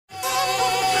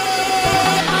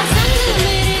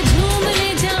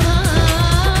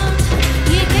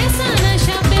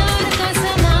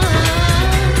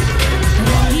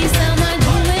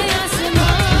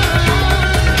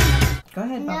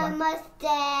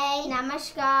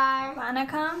Namaskar.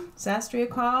 Vanakkam. Sastri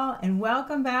Akal, and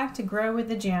welcome back to Grow with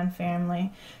the J.A.N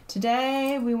family.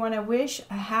 Today we want to wish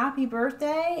a happy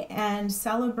birthday and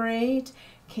celebrate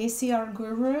KCR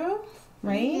Garu,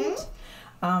 right?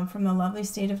 From the lovely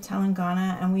state of Telangana,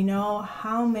 and we know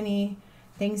how many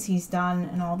things he's done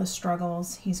and all the struggles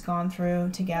he's gone through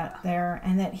to get there,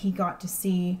 and that he got to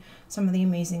see some of the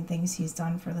amazing things he's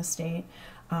done for the state.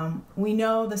 We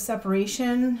know the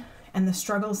separation and the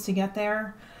struggles to get there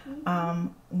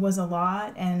was a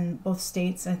lot, and both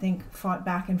states, I think, fought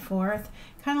back and forth,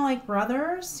 kind of like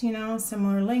brothers, you know,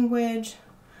 similar language,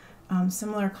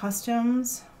 similar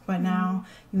customs, but now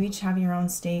you each have your own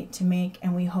state to make,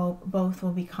 and we hope both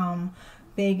will become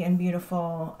big and beautiful,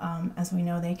 as we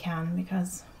know they can,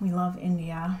 because we love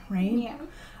India, right? Yeah.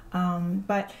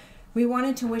 But we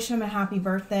wanted to wish him a happy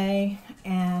birthday,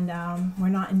 and we're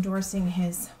not endorsing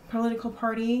his political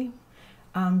party,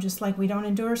 just like we don't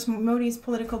endorse Modi's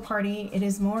political party. It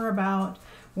is more about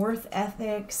worth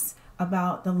ethics,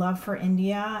 about the love for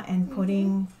India, and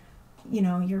putting, you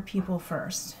know, your people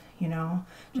first. You know,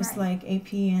 just like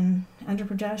AP and Andhra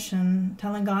Pradesh and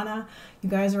Telangana, you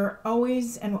guys are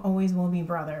always and always will be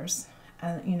brothers,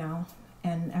 you know,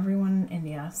 and everyone in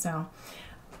India. So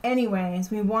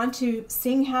anyways, we want to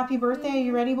sing happy birthday. Are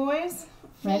you ready, boys?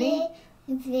 Ready?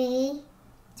 3,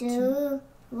 2,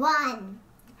 1.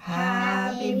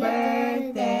 Happy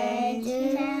birthday to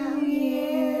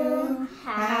you.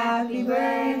 Happy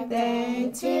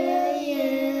birthday to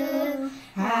you.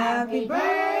 Happy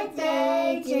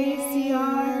birthday,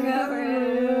 KCR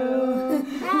Garu.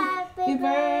 Happy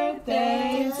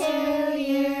birthday to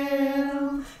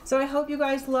you. So I hope you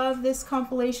guys love this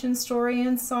compilation story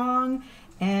and song.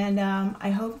 And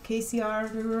I hope KCR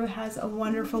Garu has a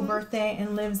wonderful birthday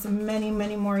and lives many,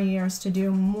 many more years to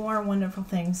do more wonderful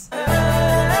things.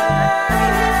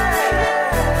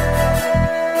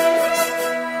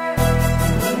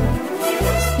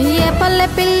 ఏ పల్లె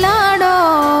పిల్లాడో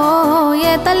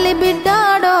ఏ తల్లి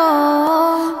బిడ్డాడో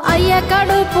అయ్య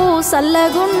కడుపు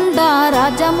సల్లగుండా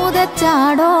రాజ్యము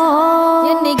తెచ్చాడో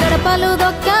ఎన్ని గడపలు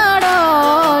దొక్కాడో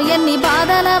ఎన్ని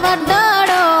బాధల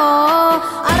పడ్డాడో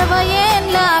 60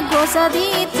 ఏళ్ళ గోస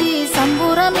తీర్చి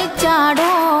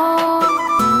సంబురమిచ్చాడో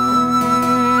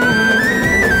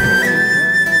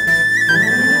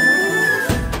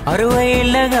 60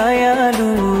 ఏళ్ళ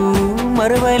గాయాలు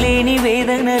మరువలేని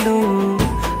వేదనలు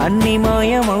అన్ని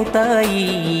మాయమవుతాయి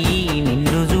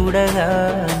నిన్ను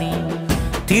చూడగాని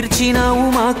తీర్చినావు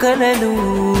మా కలలు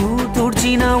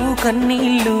తుడిచినావు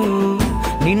కన్నీళ్ళు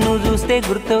నిన్ను చూస్తే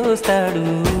గుర్తొస్తాడు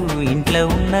ఇంట్లో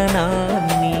ఉన్న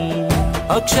నాన్ని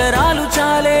అక్షరాలు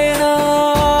చాలేనా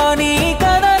నీ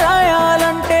కథ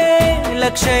రాయాలంటే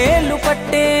 1,00,000 ఏళ్ళు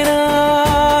పట్టేనా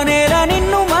నేల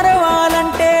నిన్ను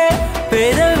మరవాలంటే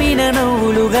పేదవిన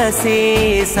నవ్వులుగా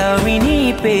సేసామిని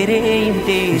పేరే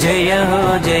ఇంటే జయ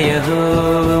హో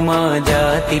మా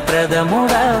జాతి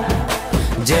ప్రథముడా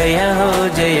జయ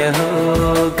హో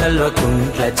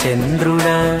కల్వకుంట్ల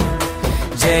చంద్రుడా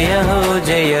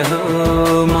జయ హో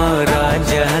మా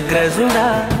రాజగ్రజుడా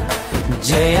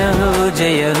జయ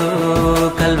హో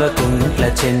కల్వకుంట్ల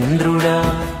చంద్రుడా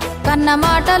కన్న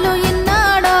మాటలు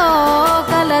ఇన్నాడో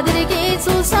కలదిరిగి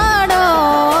చూసాడో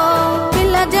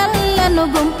పిల్ల జల్లను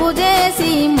గుంపు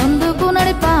చేసి ముందుకు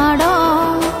నడిపాడో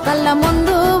కళ్ళ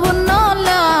ముందు ఉన్నోళ్ళ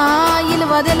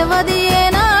ఇలువ తెలువది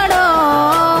ఏనాడో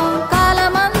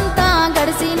కాలమంతా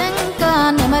గడిసినాక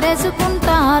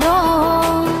నెమరేసుకుంటారో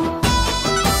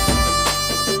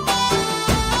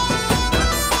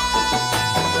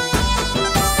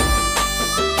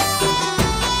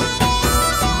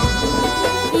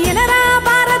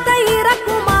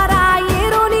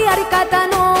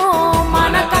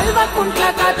కుంట్ల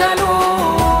కథను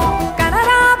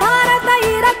కనరా భారత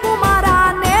ఈర కుమార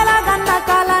నేలగన్న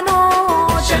కలను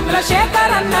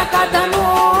చంద్రశేఖర్ అన్న కథను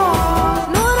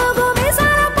నూరుగు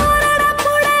విసర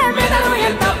పోరడప్పుడే మెదడు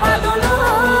ఎంత పదును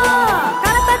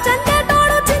కలత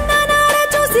చందేటోడు చిన్ననాడే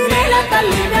చూసి నేల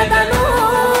తల్లి వెదను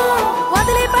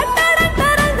వదిలిపెట్టాడంట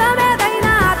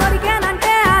రంగమేదైనా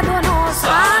దొరికేనంటే అదును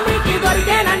స్వామికి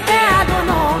దొరికేనంటే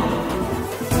అదును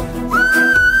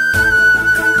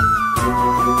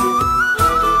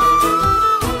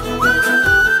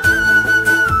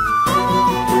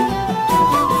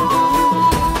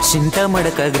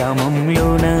చింతమడక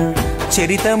గ్రామంలోన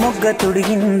చరిత మొగ్గ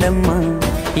తొడిగిందమ్మ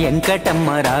ఎంకటమ్మ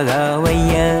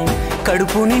రాగావయ్య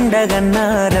కడుపు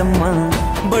నిండగన్నారమ్మ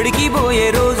బడికి పోయే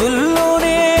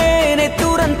రోజుల్లోనే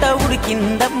నెత్తూరంతా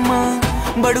ఉడికిందమ్మ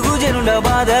బడుగు జనుల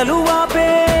బాధలు వాపే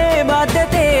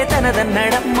బాధ్యతే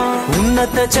తనదన్నడమ్మా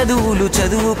ఉన్నత చదువులు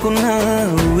చదువుకున్న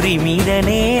ఊరి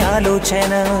మీదనే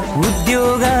ఆలోచన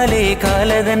ఉద్యోగాలే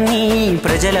కాలదన్నీ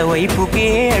ప్రజల వైపుకే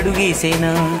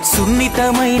అడుగేసేనా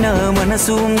సున్నితమైన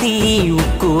మనసు ఉంది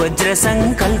ఉక్కు వజ్ర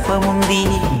సంకల్పముంది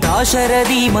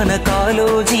దాశరథి మన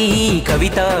కాలోజీ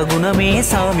కవితా గుణమే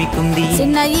సామికుంది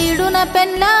చిన్న ఈడున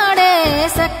పెన్నాడే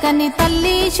సక్కని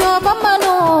తల్లి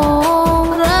శోభమ్మను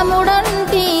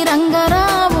రాముడంటి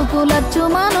రంగరావుకు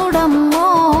లచ్చుమనుడమ్మో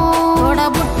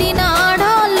తోడబుట్టిన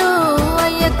ఆడోళ్ళు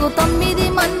అయ్యకు 9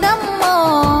 మందమ్మో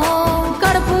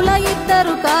కడుపుల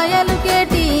 2 కాయలు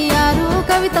KCR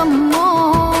కవితమ్మో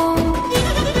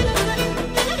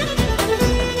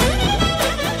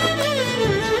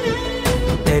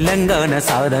తెలంగాణ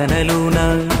సాధనలోన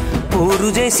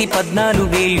పోరు చేసి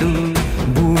 14 ఏళ్ళు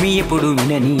భూమి ఎప్పుడు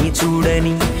వినని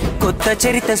చూడని కొత్త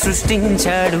చరిత్ర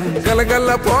సృష్టించాడు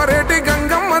గలగల్ల పోరేటి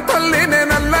గంగమ్మ తల్లినే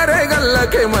నల్లరే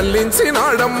గల్లకే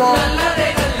మళ్లించినాడమ్మా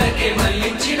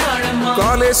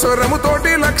కాళేశ్వరము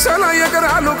తోటి లక్షల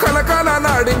ఎకరాలు కలకాల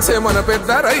నాడించే మన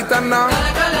పెద్ద రైతన్న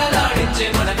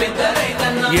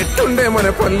ఎట్టుండే మన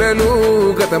పల్లెలు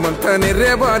గతమంతా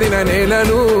నిర్రేబారిన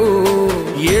నేలలు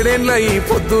 7 ఏళ్ల ఈ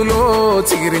పొద్దులో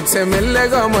చిగిరించే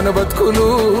మెల్లగా మన బతుకులు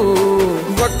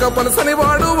ఒక్క పలసని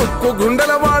వాడు ఒక్కు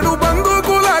గుండెల వాడు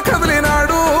బందూకులా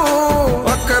కదిలినాడు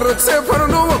ఒక్కరొచ్చే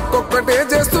పనులు ఒక్కొక్కటే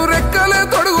చేస్తూ రెక్కలే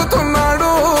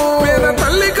తొడుగుతున్నాడు పేద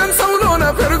తల్లి కంచంలోన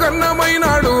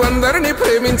పెరుగన్నమైనాడు అందరినీ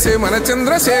ప్రేమించే మన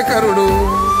చంద్రశేఖరుడు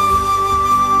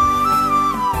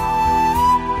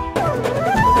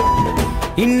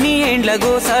ఇన్ని ఏండ్ల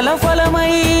గోసల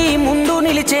ఫలమై ముందు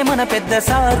నిలిచే మన పెద్ద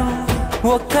సారు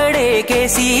ఒక్కడే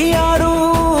KCR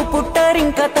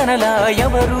పుట్టరింక తనలా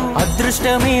ఎవరు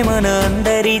అదృష్టమే మన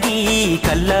అందరిది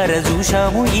కల్లార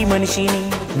చూశాము ఈ మనిషిని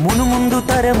మునుముందు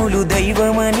తరములు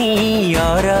దైవమని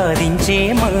ఆరాధించే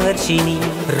మహర్షిని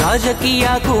రాజకీయ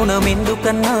కోణం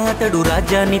ఎందుకన్నా అతడు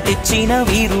రాజ్యాన్ని తెచ్చిన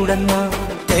వీరుడన్నా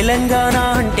తెలంగాణ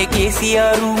అంటే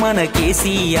KCR మన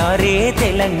KCRే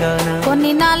తెలంగాణ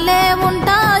కొన్ని నాళ్ళే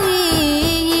ఉంటాయి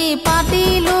ఈ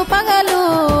పార్టీలు పగ